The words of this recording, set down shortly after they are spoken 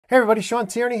Hey everybody, Shawn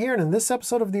here, and in this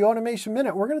episode of the Automation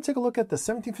Minute, we're going to take a look at the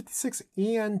 1756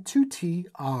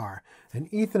 EN2TR, an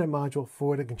Ethernet module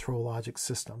for the ControlLogix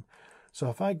system. So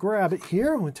if I grab it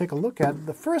here and we take a look at it,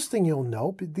 the first thing you'll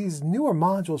note, these newer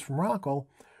modules from Rockwell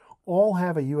all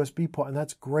have a USB port, and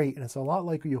that's great, and it's a lot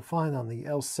like what you'll find on the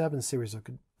L7 series of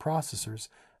processors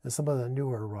and some of the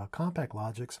newer compact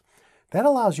Logix. That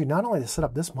allows you not only to set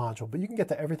up this module, but you can get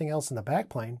to everything else in the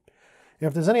backplane. And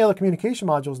if there's any other communication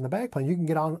modules in the backplane, you can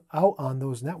get out on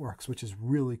those networks, which is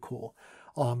really cool.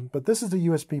 But this is the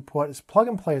USB port. It's plug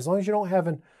and play. As long as you don't have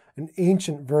an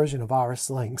ancient version of RS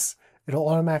Links, it'll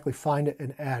automatically find it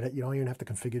and add it. You don't even have to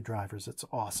configure drivers. It's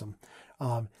awesome.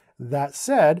 That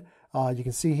said, you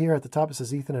can see here at the top it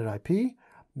says Ethernet IP.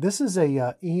 This is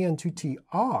a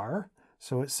EN2TR.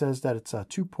 So it says that it's a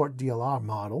 2-port DLR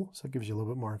model. So it gives you a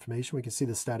little bit more information. We can see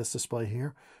the status display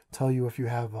here. Tell you if you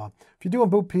have, if you're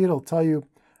doing boot P, it'll tell you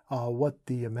what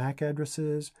the MAC address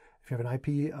is. If you have an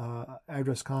IP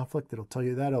address conflict, it'll tell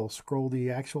you that. It'll scroll the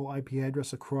actual IP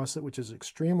address across it, which is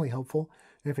extremely helpful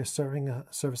if you're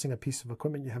servicing a piece of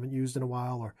equipment you haven't used in a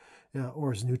while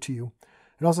or is new to you.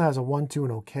 It also has a 1, 2,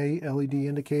 and OK LED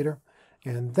indicator.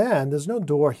 And then there's no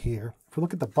door here. If we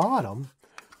look at the bottom,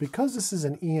 because this is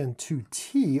an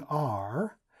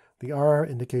EN2TR, the R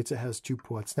indicates it has 2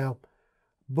 ports. Now,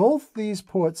 both these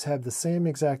ports have the same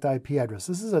exact IP address.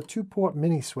 This is a 2-port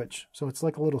mini switch, so it's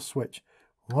like a little switch.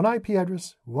 1 IP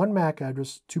address, 1 MAC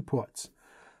address, 2 ports.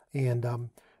 And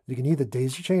you can either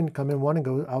daisy chain, come in one and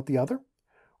go out the other,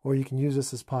 or you can use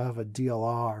this as part of a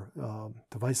DLR,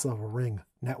 device level ring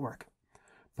network.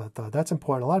 But that's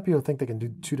important. A lot of people think they can do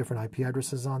 2 different IP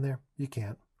addresses on there. You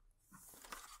can't.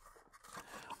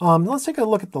 Let's take a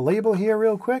look at the label here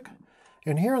real quick.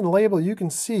 And here on the label, you can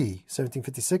see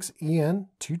 1756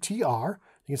 EN2TR.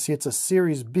 You can see it's a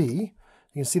Series B.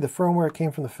 You can see the firmware it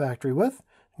came from the factory with.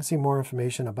 You can see more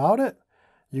information about it.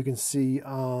 You can see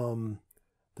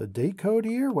the date code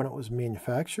here, when it was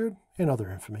manufactured, and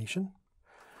other information.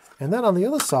 And then on the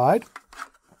other side,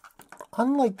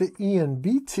 unlike the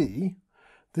ENBT,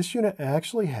 this unit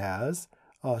actually has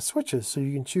switches, so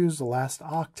you can choose the last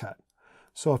octet.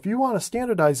 So if you want to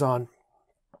standardize on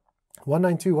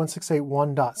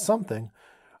 192.168.1. something,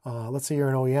 let's say you're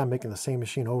an OEM making the same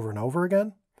machine over and over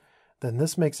again, then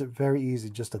this makes it very easy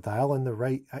just to dial in the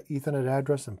right Ethernet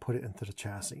address and put it into the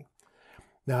chassis.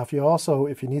 Now, if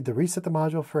you need to reset the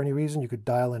module for any reason, you could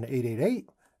dial in 888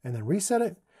 and then reset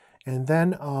it. And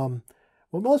then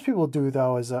what most people do,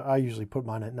 though, is I usually put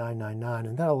mine at 999,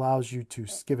 and that allows you to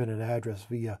give it an address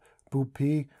via boot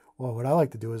P. Well, what I like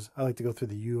to do is I like to go through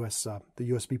the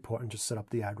USB port and just set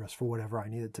up the address for whatever I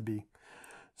need it to be.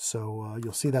 So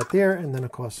you'll see that there, and then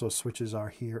of course those switches are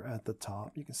here at the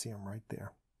top. You can see them right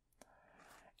there.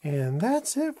 And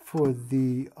that's it for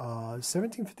the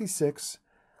 1756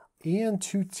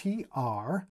 EN2TR